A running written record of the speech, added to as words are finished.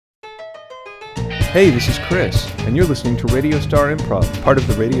Hey, this is Chris, and you're listening to Radio Star Improv, part of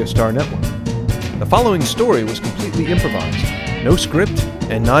the Radio Star Network. The following story was completely improvised. No script,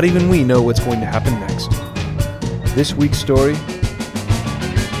 and not even we know what's going to happen next. This week's story,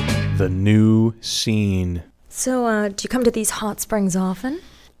 The New Scene. So, do you come to these hot springs often?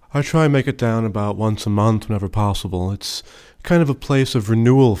 I try and make it down about once a month whenever possible. It's kind of a place of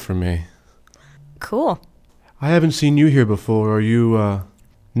renewal for me. Cool. I haven't seen you here before. Are you,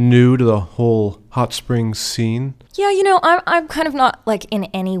 new to the whole hot springs scene? Yeah, I'm kind of not, in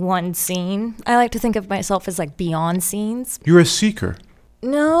any one scene. I like to think of myself as, beyond scenes. You're a seeker.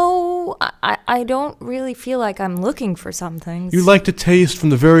 No, I don't really feel like I'm looking for some things. You like to taste from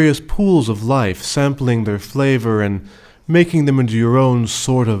the various pools of life, sampling their flavor and making them into your own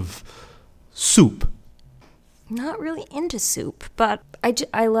sort of soup. Not really into soup, but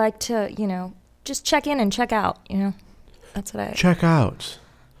I like to, just check in and check out, That's what I... Check out.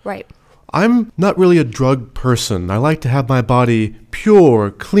 Right. I'm not really a drug person. I like to have my body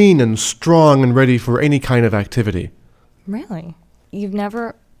pure, clean, and strong and ready for any kind of activity. Really? You've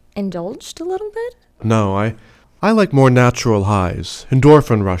never indulged a little bit? No, I like more natural highs,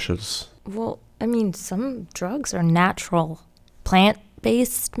 endorphin rushes. Well, some drugs are natural,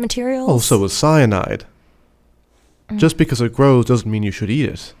 plant-based materials. Oh, so is cyanide. Just because it grows doesn't mean you should eat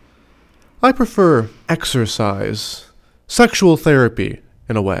it. I prefer exercise, sexual therapy,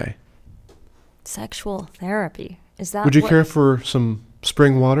 in a way. Sexual therapy? Is that Would you care for some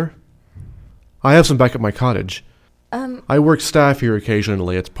spring water? I have some back at my cottage. I work staff here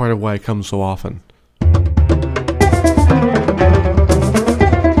occasionally. It's part of why I come so often.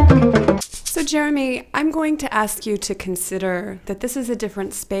 So, Jeremy, I'm going to ask you to consider that this is a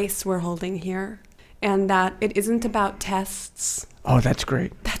different space we're holding here, and that it isn't about tests. Oh, that's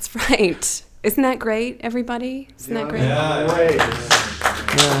great. That's right. Isn't that great, everybody? Isn't that great? Yeah, great.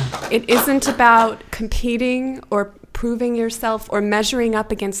 Yeah. It isn't about competing or proving yourself or measuring up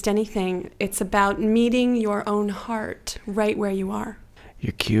against anything. It's about meeting your own heart right where you are.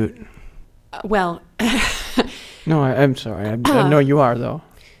 You're cute. Well... No, I'm sorry. I know you are, though.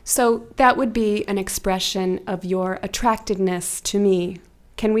 So that would be an expression of your attractedness to me.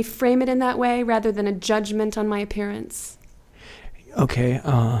 Can we frame it in that way rather than a judgment on my appearance? Okay,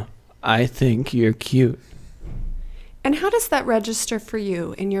 I think you're cute. And how does that register for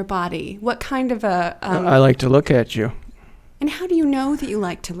you in your body? What kind of a... I like to look at you. And how do you know that you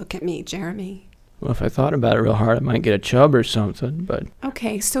like to look at me, Jeremy? Well, if I thought about it real hard, I might get a chub or something, but...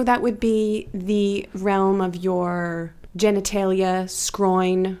 Okay, so that would be the realm of your genitalia,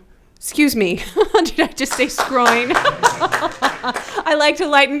 scroin... Excuse me, did I just say scroin? I like to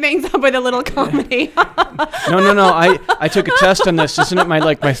lighten things up with a little comedy. No, I took a test on this. Isn't it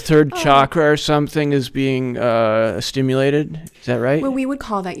my third chakra or something is being stimulated? Is that right? Well, we would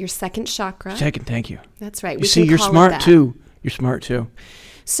call that your second chakra. Second, thank you. That's right. You see, you're smart too. You're smart too.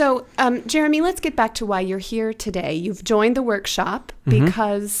 So, Jeremy, let's get back to why you're here today. You've joined the workshop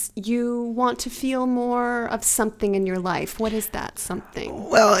because you want to feel more of something in your life. What is that something?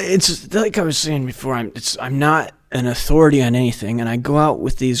 Well, it's like I was saying before. I'm not an authority on anything, and I go out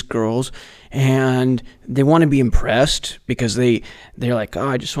with these girls, and they want to be impressed because they're like, oh,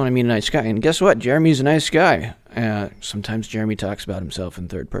 I just want to meet a nice guy. And guess what? Jeremy's a nice guy. Sometimes Jeremy talks about himself in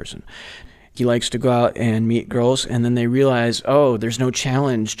third person. He likes to go out and meet girls, and then they realize, oh, there's no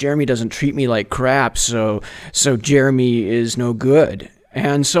challenge. Jeremy doesn't treat me like crap, so Jeremy is no good.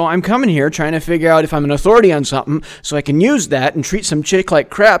 And so I'm coming here trying to figure out if I'm an authority on something so I can use that and treat some chick like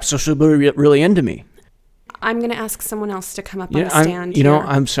crap so she'll be really into me. I'm going to ask someone else to come up on the stand here.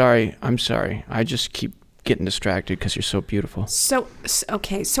 I'm sorry. I just keep getting distracted because you're so beautiful. So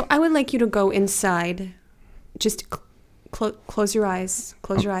I would like you to go inside. Just close your eyes.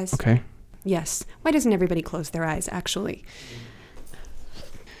 Close your eyes. Okay. Yes. Why doesn't everybody close their eyes, actually?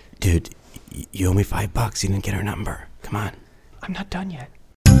 Dude, you owe me $5. You didn't get our number. Come on. I'm not done yet.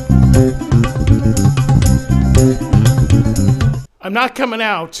 I'm not coming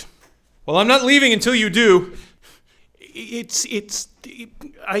out. Well, I'm not leaving until you do.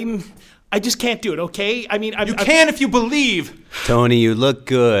 I just can't do it, okay? You can if you believe. Tony, you look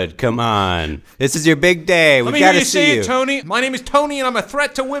good. Come on. This is your big day. Let We me hear gotta you see say you. it, Tony. My name is Tony, and I'm a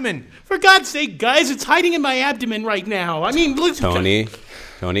threat to women. For God's sake, guys, it's hiding in my abdomen right now. Look. Tony,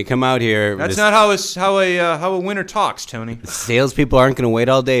 come out here. That's not how a winner talks, Tony. Salespeople aren't going to wait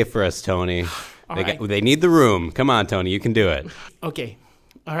all day for us, Tony. Right. They need the room. Come on, Tony, you can do it. Okay.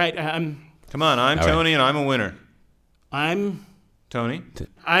 All right. Come on, I'm All Tony, and I'm a winner. I'm Tony?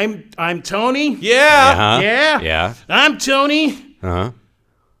 I'm Tony. Yeah. Yeah. Yeah. I'm Tony. Uh-huh.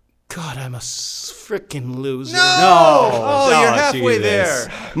 God, I'm a freaking loser. No! Oh, you're halfway Jesus.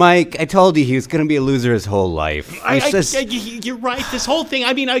 there. Mike, I told you he was going to be a loser his whole life. You're right. This whole thing.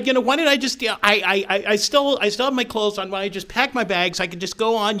 I mean, why did I just? I still have my clothes on. Why I just pack my bags? I can just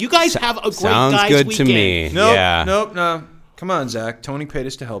go on. You guys have a great Sounds guys' good weekend. to me. Nope, Yeah. nope, no. Come on, Zach. Tony paid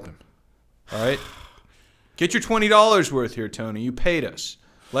us to help him. All right? Get your $20 worth here, Tony. You paid us.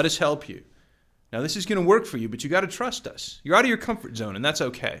 Let us help you. Now, this is going to work for you, but you got to trust us. You're out of your comfort zone, and that's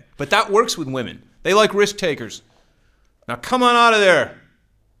okay. But that works with women. They like risk takers. Now, come on out of there.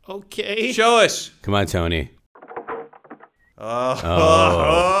 Okay. Show us. Come on, Tony.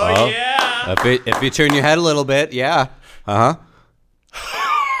 Oh, yeah. If you turn your head a little bit, yeah. Uh-huh.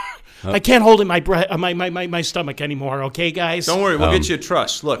 I can't hold in my stomach anymore. Okay, guys. Don't worry. We'll get you a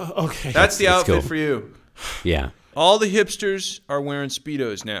truss. Look. Okay. That's the Let's outfit go. for you. Yeah. All the hipsters are wearing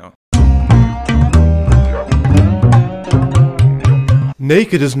Speedos now.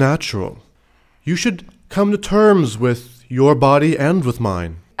 Naked is natural. You should come to terms with your body and with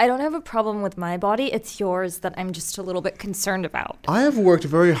mine. I don't have a problem with my body. It's yours that I'm just a little bit concerned about. I have worked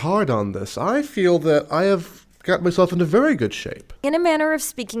very hard on this. I feel that I have got myself into very good shape. In a manner of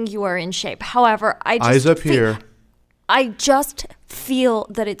speaking, you are in shape. However, I just Eyes up here. I just feel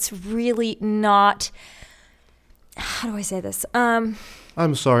that it's really not. How do I say this? I'm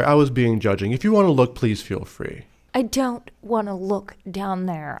sorry, I was being judging. If you want to look, please feel free. I don't want to look down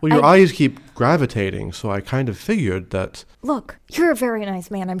there. Well, your eyes keep gravitating, so I kind of figured that... Look, you're a very nice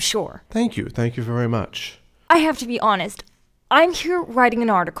man, I'm sure. Thank you very much. I have to be honest. I'm here writing an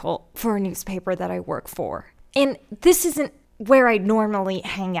article for a newspaper that I work for. And this isn't where I normally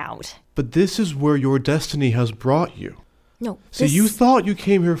hang out. But this is where your destiny has brought you. No. See, you thought you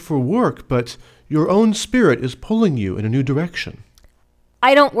came here for work, but your own spirit is pulling you in a new direction.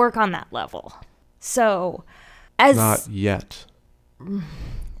 I don't work on that level. So, as... Not yet.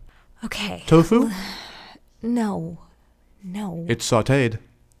 Okay. Tofu? No. It's sautéed.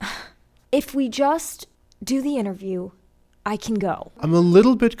 If we just do the interview, I can go. I'm a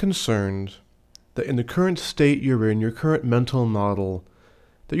little bit concerned that in the current state you're in, your current mental model,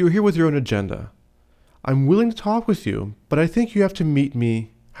 that you're here with your own agenda. I'm willing to talk with you, but I think you have to meet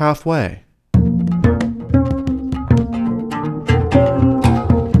me halfway.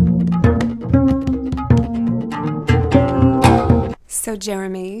 So,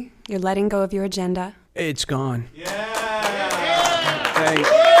 Jeremy, you're letting go of your agenda. It's gone. That's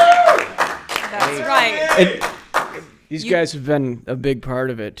right. These guys have been a big part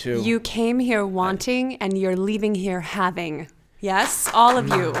of it, too. You came here wanting, and you're leaving here having. Yes, all of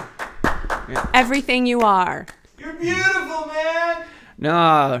you. Yeah. Everything you are. You're beautiful, man.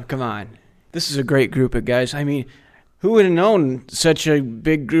 Nah, come on. This is a great group of guys. I mean, who would have known such a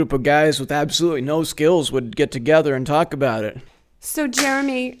big group of guys with absolutely no skills would get together and talk about it? So,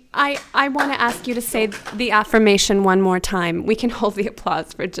 Jeremy, I want to ask you to say the affirmation one more time. We can hold the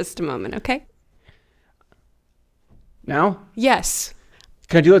applause for just a moment, okay? Now? Yes.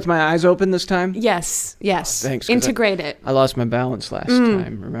 Can I do it with my eyes open this time? Yes. Thanks, 'cause Integrate it. I lost my balance last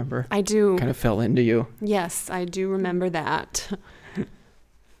time, remember? I do. Kind of fell into you. Yes, I do remember that.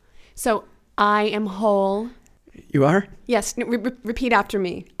 So, I am whole. You are? Yes, repeat after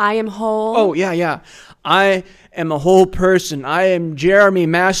me. I am whole. Oh, yeah. I am a whole person. I am Jeremy,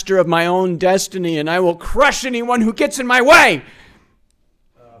 master of my own destiny, and I will crush anyone who gets in my way.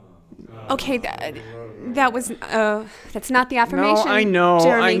 Okay, that was, that's not the affirmation. No, I know,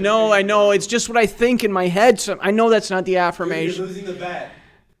 Jeremy. I know. It's just what I think in my head. So I know that's not the affirmation. You're losing the bet.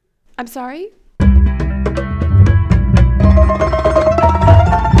 I'm sorry?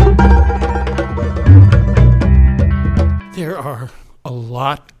 There are a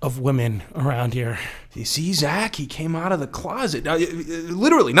lot of women around here. You see, Zach? He came out of the closet.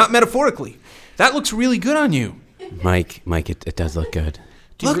 Literally, not metaphorically. That looks really good on you. Mike, it does look good.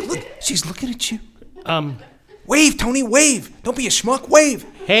 Look, she's looking at you. Wave, Tony, wave. Don't be a schmuck, wave.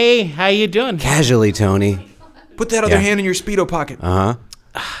 Hey, how you doing? Casually, Tony. Put that other Yeah. hand in your Speedo pocket. Uh-huh.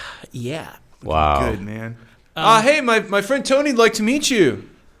 Yeah. Wow. Good, man. Hey, my friend Tony'd like to meet you.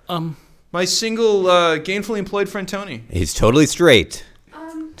 My single, gainfully employed friend Tony. He's totally straight.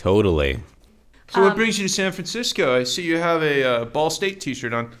 Totally. So what brings you to San Francisco? I see you have a Ball State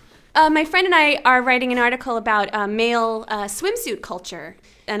t-shirt on. My friend and I are writing an article about male swimsuit culture,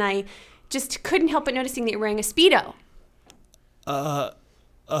 and I just couldn't help but noticing that you're wearing a Speedo.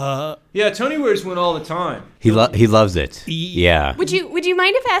 Yeah, Tony wears one all the time. He loves it. Yeah. Would you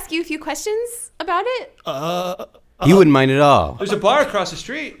mind if I ask you a few questions about it? He wouldn't mind at all. There's a bar across the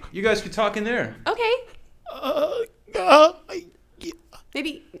street. You guys could talk in there. Okay.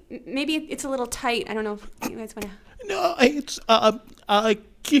 Maybe it's a little tight. I don't know if you guys want to... No, it's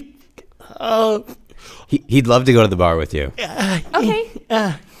He'd love to go to the bar with you. Okay.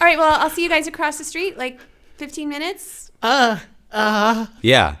 All right, well, I'll see you guys across the street, like 15 minutes. Yeah. All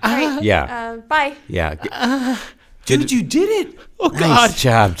right. Yeah. Bye. Yeah. Dude, you did it. Oh, God. Nice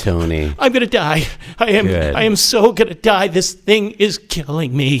job, Tony. I'm going to die. Good. I am so going to die. This thing is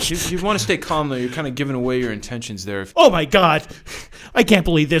killing me. You want to stay calm, though. You're kind of giving away your intentions there. Oh, my God. I can't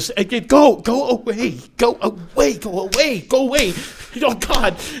believe this. Go away. Go away. Go away. Oh,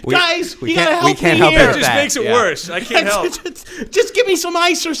 God. Guys, you got to help me we can't help here. it. It just makes it worse. I can't help. Just give me some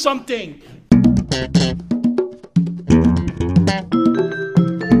ice or something.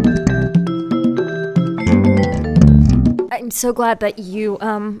 I'm so glad that you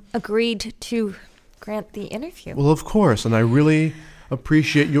agreed to grant the interview. Well, of course, and I really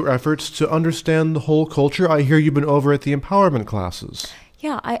appreciate your efforts to understand the whole culture. I hear you've been over at the empowerment classes.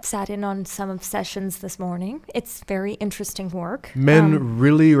 Yeah, I sat in on some of sessions this morning. It's very interesting work. Men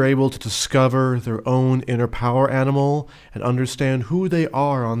really are able to discover their own inner power animal and understand who they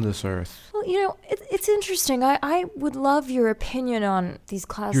are on this earth. Well, it's interesting. I would love your opinion on these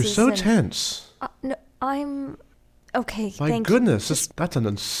classes. You're so tense. No, I'm... Okay, My thank goodness, you.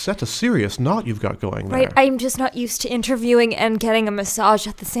 that's a serious knot you've got going there. Right, I'm just not used to interviewing and getting a massage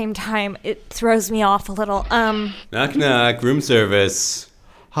at the same time. It throws me off a little. Knock, knock. Room service.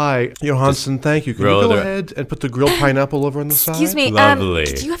 Hi, Johansson, thank you. Can you roll go it. ahead and put the grilled pineapple over on the side? Excuse me, Lovely.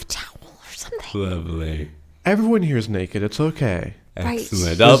 do you have a towel or something? Lovely. Everyone here is naked. It's okay. Right.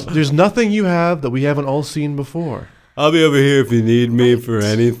 Excellent. There's nothing you have that we haven't all seen before. I'll be over here if you need me for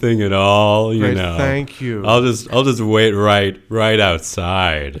anything at all. You Great, know. thank you. I'll just wait right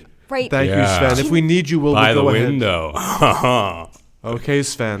outside Right. Thank you, Yeah. Sven. If we need you, we'll by the go ahead. window. Okay,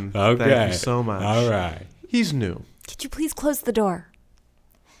 Sven. Okay. Thank you so much. All right. He's new. Could you please close the door?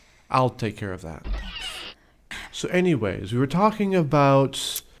 I'll take care of that. So anyways, we were talking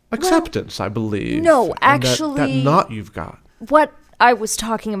about acceptance, I believe. no, and actually- that knot you've got. What I was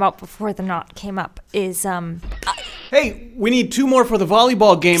talking about before the knot came up is, Hey, we need 2 more for the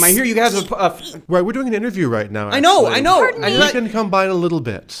volleyball game. I hear you guys are... Right, we're doing an interview right now. I know. Pardon me? We can come by in a little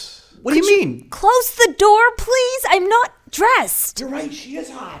bit. What do you mean? close the door, please? I'm not dressed. You're right, she is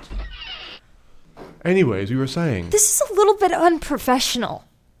hot. Anyways, we were saying, This is a little bit unprofessional.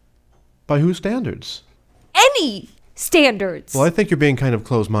 by whose standards? Any standards. Well, I think you're being kind of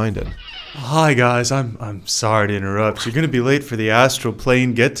close-minded. Hi guys, I'm sorry to interrupt. You're gonna be late for the astral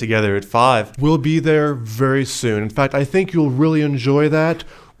plane get together at 5. We'll be there very soon. In fact, I think you'll really enjoy that.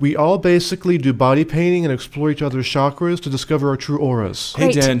 We all basically do body painting and explore each other's chakras to discover our true auras.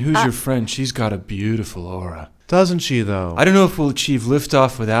 Hey Great. Dan, who's your friend? She's got a beautiful aura. Doesn't she, though? I don't know if we'll achieve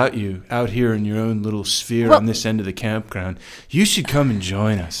liftoff without you out here in your own little sphere Well- on this end of the campground. You should come and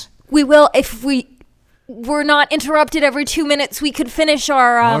join us. We will if we were not interrupted every 2 minutes. We could finish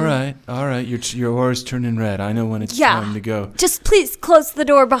our. All right. Your aura's turning red. I know when it's Yeah. time to go. Just please close the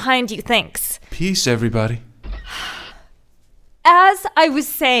door behind you. Thanks. Peace, everybody. As I was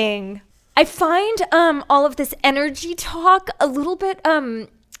saying, I find all of this energy talk a little bit You're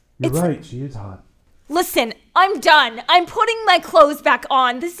it's- right, she is hot. Listen, I'm done. I'm putting my clothes back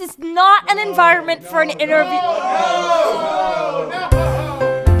on. This is not an environment for an interview.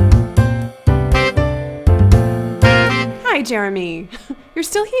 Hi, Jeremy. You're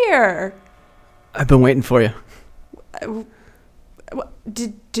still here. I've been waiting for you.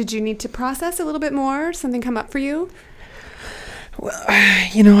 Did you need to process a little bit more? Something come up for you?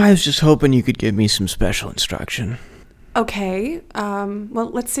 I was just hoping you could give me some special instruction. Okay. Well,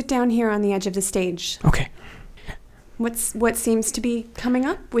 let's sit down here on the edge of the stage. Okay. What seems to be coming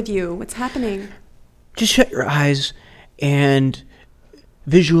up with you? What's happening? Just shut your eyes and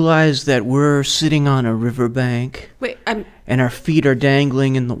visualize that we're sitting on a riverbank Wait, and our feet are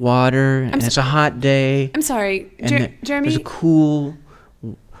dangling in the water and it's a hot day. I'm sorry, And Jeremy. there's a cool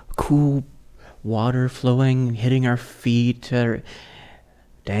water flowing, hitting our feet,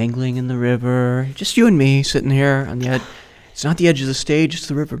 dangling in the river. Just you and me sitting here on the edge. It's not the edge of the stage, it's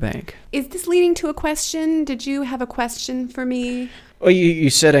the riverbank. Is this leading to a question? Did you have a question for me? Well,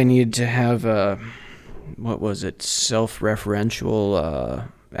 you said I needed to have, self-referential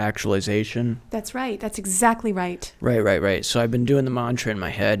actualization. That's right. That's exactly right. Right. So I've been doing the mantra in my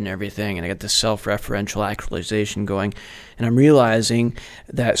head and everything, and I got the self-referential actualization going, and I'm realizing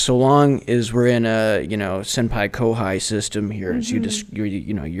that so long as we're in a, senpai kohai system here, as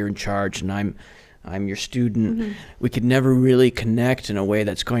you're in charge and I'm your student, we could never really connect in a way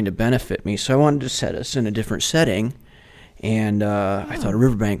that's going to benefit me. So I wanted to set us in a different setting, and I thought a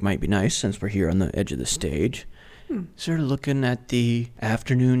riverbank might be nice since we're here on the edge of the stage. Sort of looking at the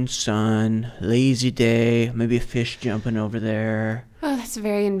afternoon sun, lazy day, maybe a fish jumping over there. Oh, that's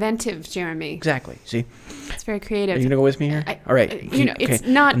very inventive, Jeremy. Exactly. See? It's very creative. Are you going to go with me here? All right. It's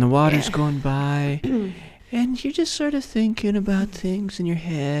not... And the water's going by, and you're just sort of thinking about things in your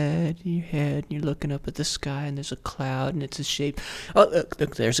head, and you're looking up at the sky, and there's a cloud, and it's a shape. Oh, look,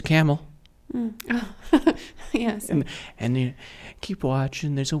 there's a camel. Oh. Yes. And you keep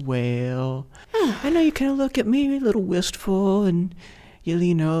watching, there's a whale. I know you kind of look at me a little wistful, and you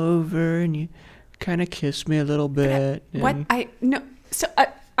lean over, and you kind of kiss me a little bit. What? No. So,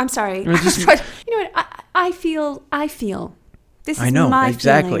 I'm sorry. Or just- You know what? I feel. This is I know, my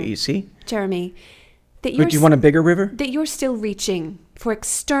exactly, feeling, you see? Jeremy, that But do you want a bigger river? that you're still reaching for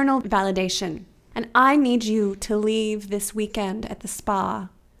external validation. And I need you to leave this weekend at the spa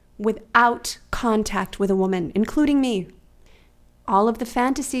without contact with a woman, including me. All of the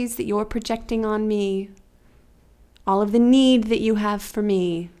fantasies that you're projecting on me, all of the need that you have for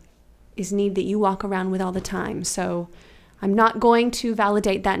me, is need that you walk around with all the time. So I'm not going to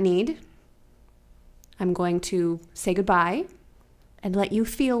validate that need. I'm going to say goodbye and let you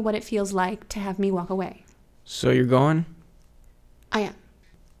feel what it feels like to have me walk away. So you're going? I am.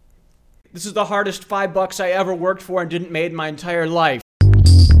 This is the hardest $5 I ever worked for and didn't made my entire life.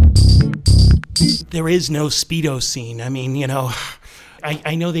 There is no speedo scene. I mean,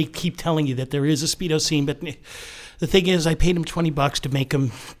 I know they keep telling you that there is a speedo scene, but the thing is, I paid him $20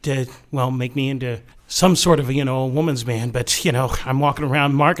 to make me into some sort of, a woman's man. But, I'm walking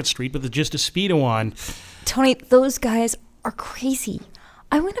around Market Street with just a speedo on. Tony, those guys are crazy.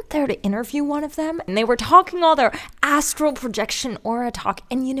 I went up there to interview one of them, and they were talking all their astral projection aura talk.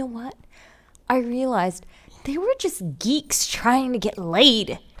 And you know what? I realized they were just geeks trying to get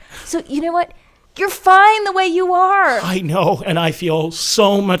laid. So, you know what? You're fine the way you are. I know, and I feel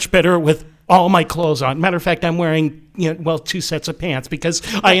so much better with all my clothes on. Matter of fact, I'm wearing, 2 sets of pants because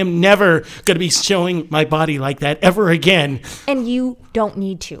I am never going to be showing my body like that ever again. And you don't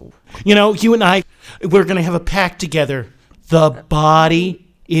need to. You and I, we're going to have a pact together. The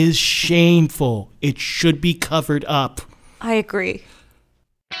body is shameful. It should be covered up. I agree.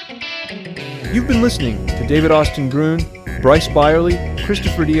 You've been listening to David Austin Gruen, Bryce Byerly,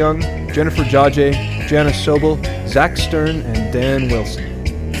 Christopher DeYoung, Jennifer Jage, Janice Sobel, Zach Stern, and Dan Wilson.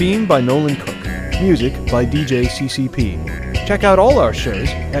 Theme by Nolan Cook. Music by DJ CCP. Check out all our shows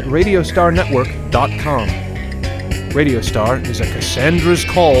at RadiostarNetwork.com. Radio Star is a Cassandra's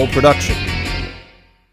Call production.